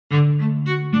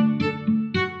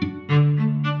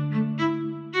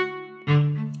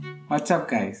What's up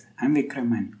guys, I'm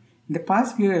Vikraman. In the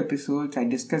past few episodes, I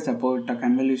discussed about the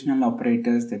convolutional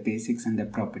operators, the basics and their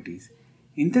properties.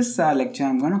 In this lecture,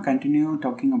 I'm going to continue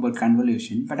talking about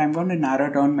convolution, but I'm going to narrow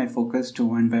down my focus to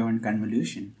one-by-one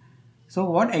convolution. So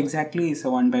what exactly is a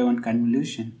one-by-one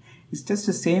convolution? It's just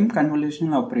the same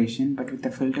convolutional operation but with a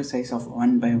filter size of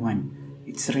 1 by 1.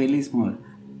 It's really small,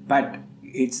 but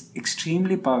it's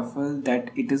extremely powerful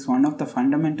that it is one of the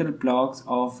fundamental blocks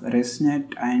of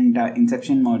ResNet and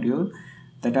Inception module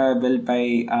that are built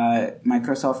by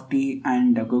Microsoft team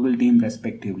and Google team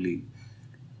respectively.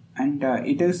 And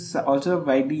it is also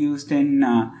widely used in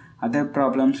other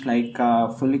problems like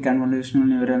fully convolutional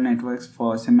neural networks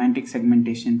for semantic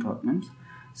segmentation problems.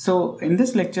 So in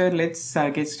this lecture, let's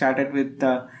get started with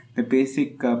the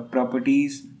basic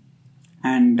properties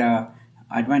and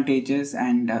advantages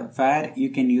and where you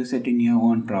can use it in your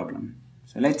own problem.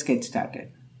 So let's get started.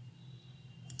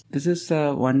 This is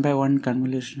a 1 by 1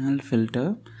 convolutional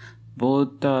filter.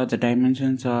 Both the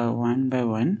dimensions are 1 by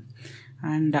 1.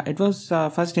 And it was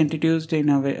first introduced in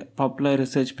a popular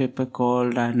research paper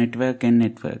called Network and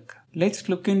Network. Let's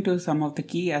look into some of the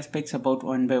key aspects about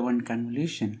 1 by 1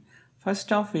 convolution.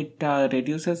 First off, it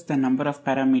reduces the number of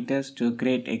parameters to a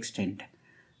great extent.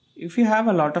 If you have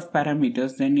a lot of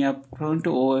parameters, then you are prone to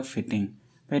overfitting.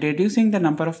 By reducing the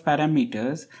number of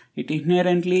parameters, it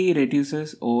inherently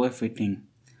reduces overfitting.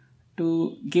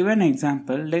 To give an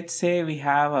example, let's say we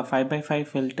have a 5 by 5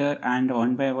 filter and a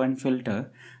 1 by 1 filter.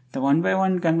 The 1 by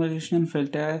 1 convolutional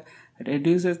filter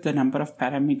reduces the number of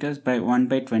parameters by 1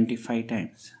 by 25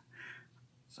 times.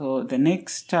 So the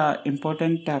next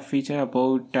important feature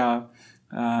about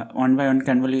 1 by 1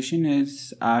 convolution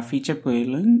is feature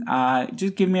pooling.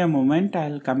 Just give me a moment,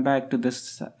 I'll come back to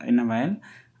this in a while.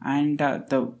 And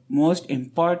the most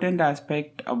important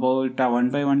aspect about 1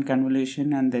 by 1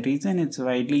 convolution and the reason it's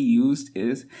widely used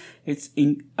is it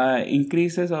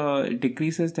increases or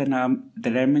decreases the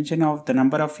dimension of the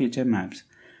number of feature maps.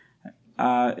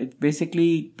 It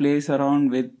basically plays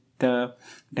around with the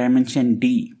dimension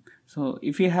D. So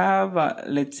if you have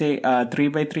let's say a 3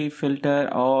 by 3 filter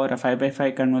or a 5 by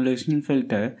 5 convolutional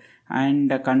filter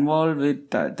and convolve with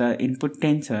the input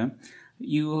tensor,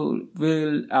 you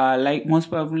will most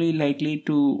probably likely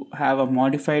to have a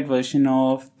modified version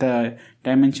of the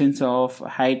dimensions of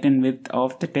height and width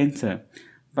of the tensor,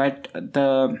 but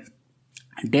the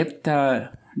depth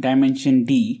dimension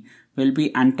D will be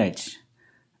untouched.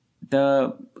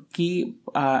 The key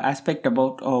aspect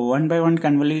about 1 by 1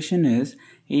 convolution is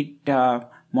it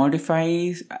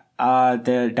modifies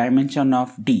the dimension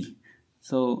of D.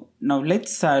 So now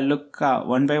let's look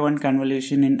 1 by 1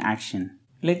 convolution in action.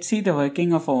 Let's see the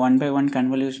working of a 1 by 1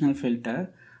 convolutional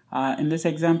filter. In this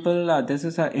example, this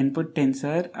is our input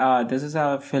tensor, this is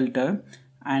our filter,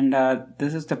 and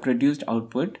this is the produced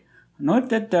output. Note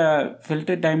that the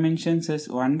filter dimensions is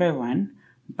 1 by 1,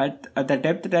 but the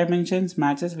depth dimensions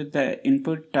matches with the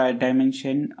input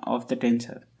dimension of the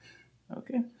tensor.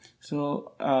 Okay,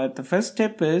 so the first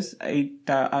step is a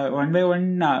 1 by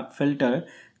 1 filter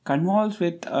convolves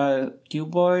with a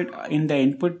cuboid in the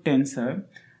input tensor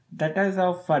that is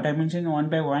of dimension 1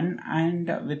 by 1 and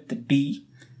with D,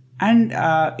 and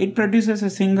it produces a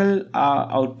single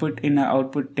output in an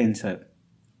output tensor.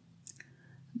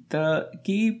 The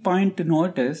key point to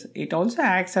note is it also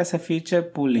acts as a feature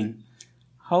pooling.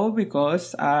 How?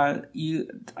 Because our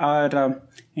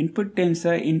input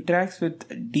tensor interacts with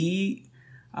D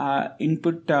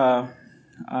input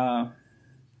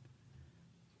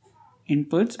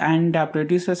inputs and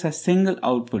produces a single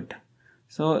output.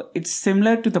 So it's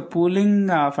similar to the pooling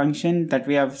function that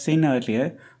we have seen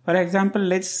earlier. For example,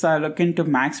 let's look into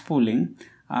max pooling.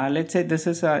 Let's say this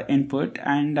is our input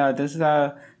and this is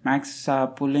a max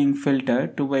pooling filter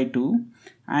 2 by 2,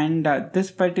 and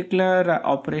this particular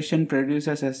operation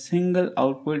produces a single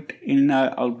output in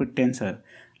our output tensor.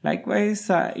 Likewise,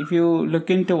 if you look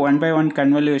into 1 by 1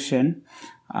 convolution,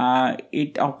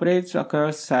 it operates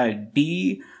across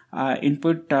D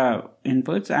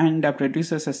inputs and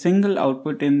produces a single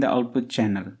output in the output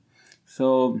channel.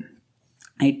 So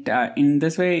it in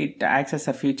this way it acts as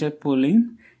a feature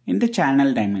pooling in the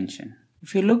channel dimension.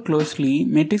 If you look closely,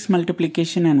 matrix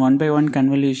multiplication and 1 by 1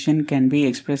 convolution can be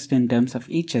expressed in terms of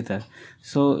each other.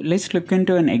 So let's look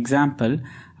into an example.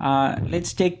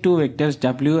 Let's take two vectors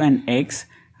W and X,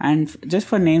 and just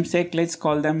for namesake, let's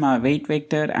call them a weight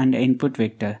vector and input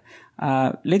vector.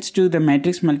 Let's do the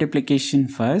matrix multiplication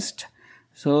first.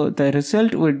 So the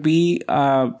result would be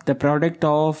the product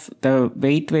of the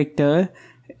weight vector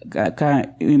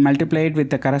multiplied with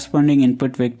the corresponding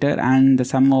input vector and the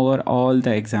sum over all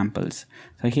the examples.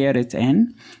 So here it's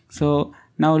n. So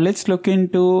Now let's look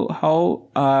into how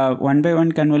one by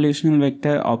one convolutional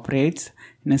vector operates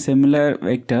in a similar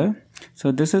vector.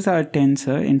 So this is our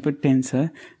tensor, input tensor,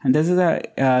 and this is a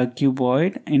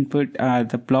cuboid input,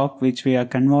 the block which we are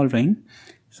convolving.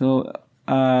 So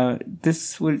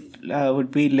this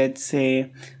would be, let's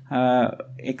say,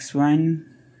 x1,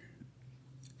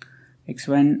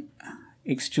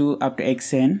 x2 up to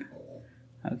xn.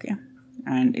 Okay,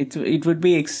 and it would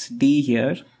be xd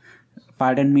here.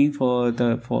 Pardon me for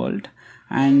the fault.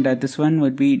 And this one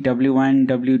would be w1,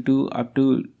 w2 up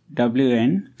to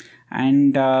wn.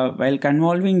 And while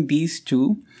convolving these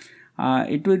two,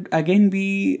 it would again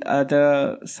be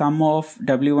the sum of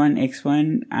w1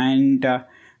 x1, and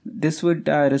this would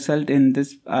result in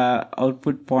this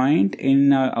output point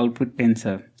in output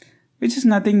tensor, which is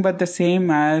nothing but the same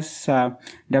as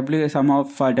w sum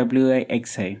of wi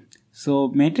xi. So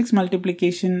matrix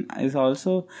multiplication is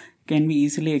also can be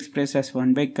easily expressed as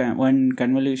 1 by 1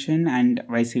 convolution and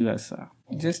vice versa.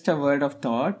 Just a word of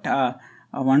thought.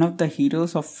 One of the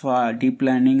heroes of deep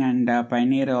learning and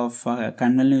pioneer of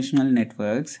convolutional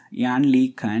networks, Jan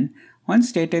LeCun, once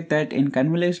stated that in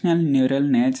convolutional neural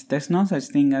nets, there's no such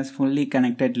thing as fully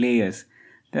connected layers.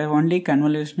 There are only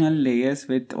convolutional layers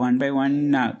with 1 by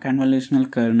 1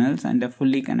 convolutional kernels and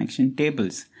fully connection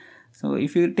tables. So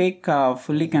if you take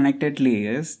fully connected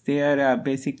layers, they are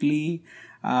basically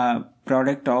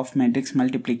product of matrix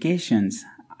multiplications,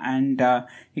 and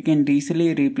you can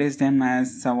easily replace them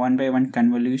as 1 by 1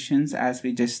 convolutions, as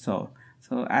we just saw.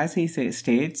 So as he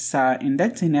states, in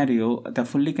that scenario, the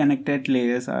fully connected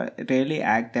layers really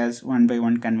act as 1 by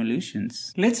 1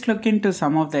 convolutions. Let's look into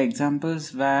some of the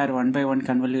examples where 1 by 1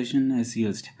 convolution is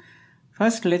used.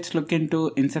 First, let's look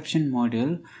into Inception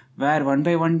module, where 1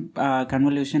 by 1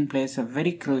 convolution plays a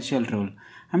very crucial role.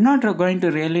 I'm not going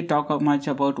to really talk much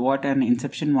about what an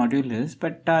Inception module is,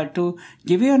 but to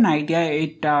give you an idea,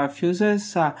 it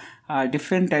fuses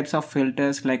different types of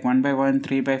filters like 1 by 1,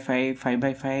 3 by 5, 5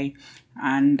 by 5,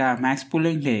 and max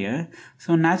pooling layer.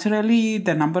 So naturally,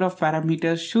 the number of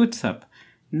parameters shoots up.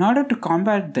 In order to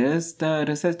combat this, the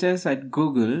researchers at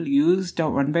Google used a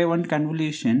 1 by 1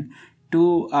 convolution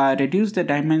to reduce the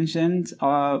dimensions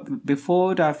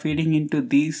before feeding into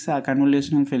these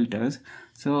convolutional filters.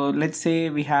 So let's say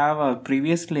we have a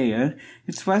previous layer.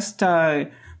 It's first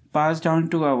passed down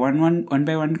to a 1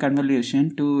 by 1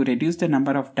 convolution to reduce the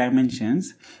number of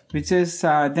dimensions, which is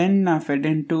then fed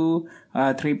into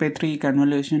 3 by 3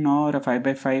 convolution or a 5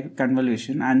 by 5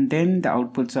 convolution, and then the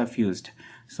outputs are fused.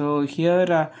 So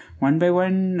here 1 by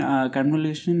 1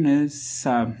 convolution is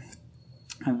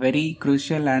very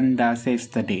crucial and saves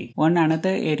the day. One another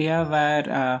area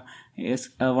where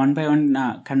 1 by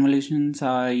 1 convolutions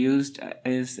are used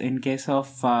is in case of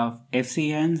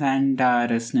FCNs and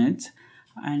ResNets,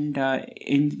 and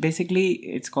basically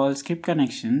it's called skip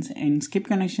connections. In skip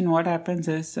connection, what happens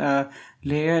is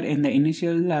layer in the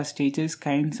initial stages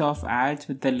kinds of adds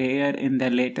with the layer in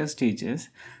the later stages.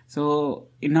 So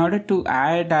in order to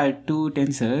add two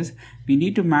tensors, we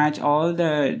need to match all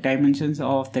the dimensions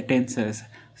of the tensors.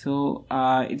 So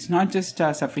it's not just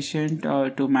sufficient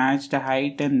to match the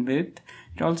height and width.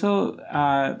 It's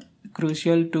also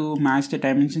crucial to match the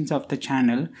dimensions of the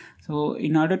channel. So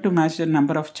in order to match the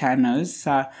number of channels,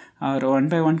 our 1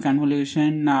 by 1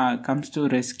 convolution comes to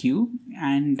rescue.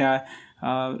 And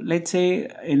let's say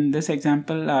in this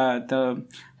example, the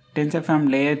tensor from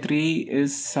layer 3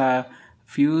 is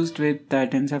fused with the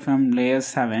tensor from layer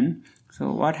 7.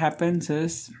 So what happens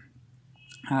is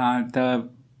the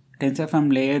tensor from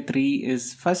layer 3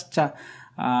 is first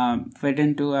fed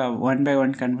into a 1 by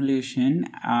 1 convolution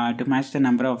to match the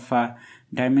number of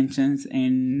dimensions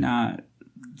in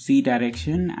z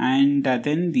direction, and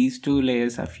then these two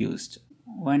layers are fused.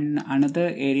 One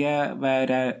another area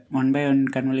where 1 by 1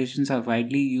 convolutions are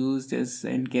widely used is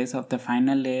in case of the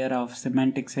final layer of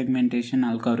semantic segmentation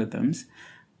algorithms.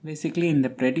 Basically, in the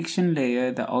prediction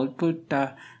layer, the output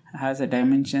has a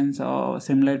dimensions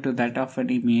similar to that of an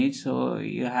image. So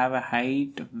you have a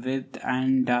height, width,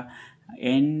 and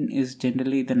n is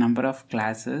generally the number of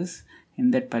classes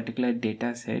in that particular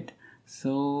data set.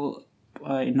 So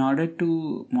in order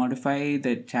to modify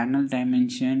the channel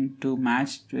dimension to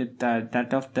match with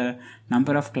that of the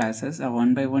number of classes, a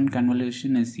 1 by 1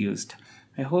 convolution is used.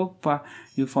 I hope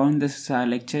you found this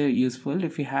lecture useful.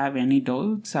 If you have any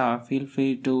doubts, feel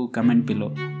free to comment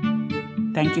below.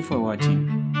 Thank you for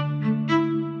watching.